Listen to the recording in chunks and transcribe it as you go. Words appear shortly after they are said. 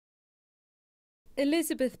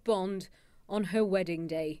Elizabeth Bond on her wedding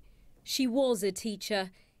day. She was a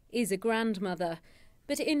teacher, is a grandmother,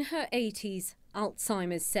 but in her 80s,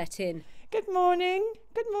 Alzheimer's set in. Good morning.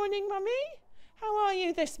 Good morning, Mummy. How are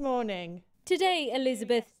you this morning? Today,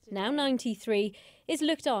 Elizabeth, now 93, is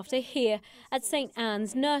looked after here at St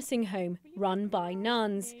Anne's nursing home, run by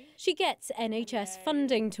nuns. She gets NHS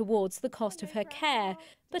funding towards the cost of her care,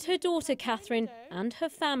 but her daughter Catherine and her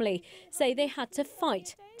family say they had to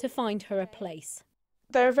fight to find her a place.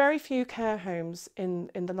 There are very few care homes in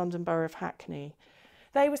the London Borough of Hackney.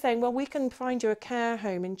 They were saying, well, we can find you a care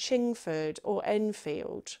home in Chingford or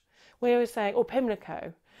Enfield. We were saying, or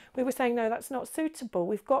Pimlico. We were saying, no, that's not suitable.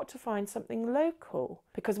 We've got to find something local.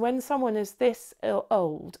 Because when someone is this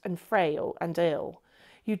old and frail and ill,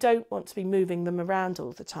 you don't want to be moving them around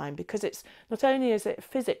all the time, because it's not only is it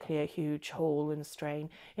physically a huge haul and strain,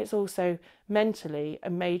 it's also mentally a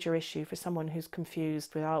major issue for someone who's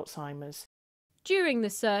confused with Alzheimer's. During the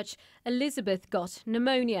search, Elizabeth got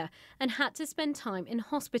pneumonia and had to spend time in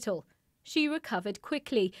hospital. She recovered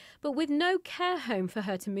quickly, but with no care home for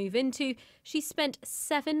her to move into, she spent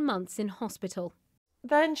 7 months in hospital.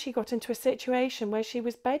 Then she got into a situation where she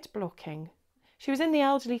was bed blocking. She was in the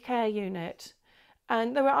elderly care unit,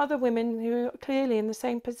 and there were other women who were clearly in the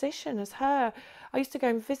same position as her. I used to go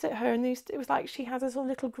and visit her, and it was like she had this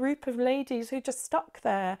little group of ladies who just stuck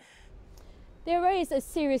there. There is a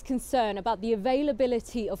serious concern about the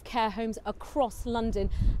availability of care homes across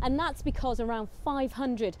London, and that's because around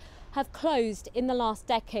 500 have closed in the last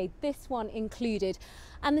decade, this one included.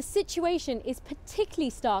 And the situation is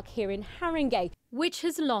particularly stark here in Haringey, which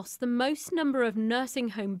has lost the most number of nursing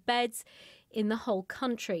home beds in the whole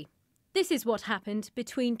country. This is what happened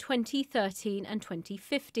between 2013 and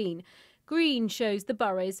 2015. Green shows the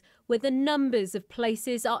boroughs where the numbers of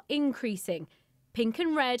places are increasing. Pink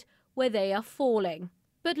and red where they are falling.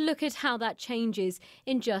 But look at how that changes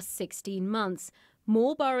in just 16 months.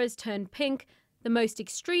 More boroughs turn pink, the most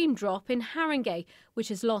extreme drop in Haringey, which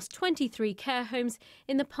has lost 23 care homes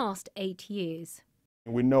in the past 8 years.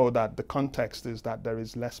 We know that the context is that there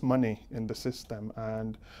is less money in the system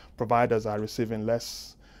and providers are receiving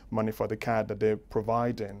less money for the care that they're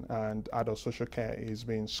providing, and adult social care is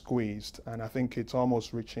being squeezed. And I think it's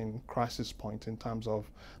almost reaching crisis point in terms of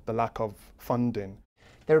the lack of funding.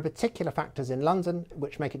 There are particular factors in London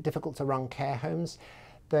which make it difficult to run care homes.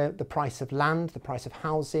 The price of land, the price of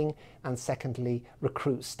housing, and secondly,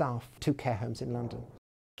 recruit staff to care homes in London.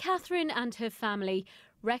 Catherine and her family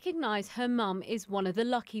recognise her mum is one of the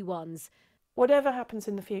lucky ones. Whatever happens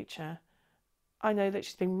in the future, I know that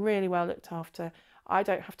she's been really well looked after. I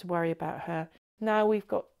don't have to worry about her. Now we've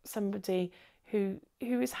got somebody who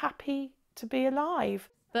is happy to be alive.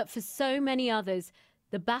 But for so many others,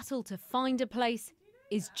 the battle to find a place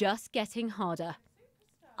is just getting harder.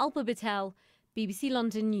 Alpa Patel, BBC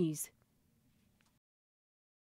London News.